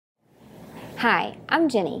Hi, I'm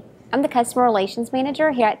Jenny. I'm the Customer Relations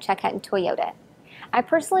Manager here at Chuck Hutton Toyota. I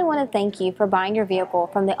personally want to thank you for buying your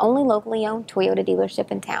vehicle from the only locally owned Toyota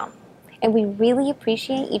dealership in town, and we really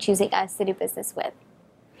appreciate you choosing us to do business with.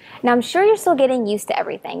 Now, I'm sure you're still getting used to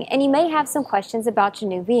everything, and you may have some questions about your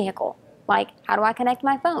new vehicle, like how do I connect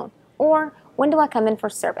my phone, or when do I come in for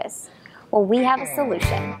service? Well, we have a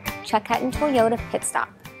solution, Chuck Hutton Toyota Pit Stop.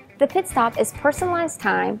 The Pit Stop is personalized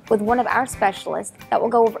time with one of our specialists that will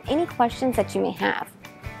go over any questions that you may have.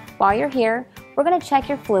 While you're here, we're going to check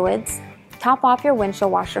your fluids, top off your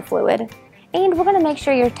windshield washer fluid, and we're going to make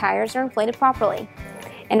sure your tires are inflated properly.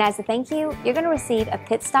 And as a thank you, you're going to receive a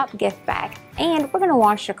Pit Stop gift bag, and we're going to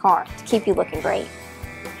wash your car to keep you looking great.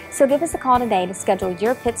 So give us a call today to schedule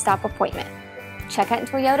your Pit Stop appointment. Chuck Hutton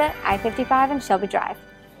Toyota, I-55 and Shelby Drive.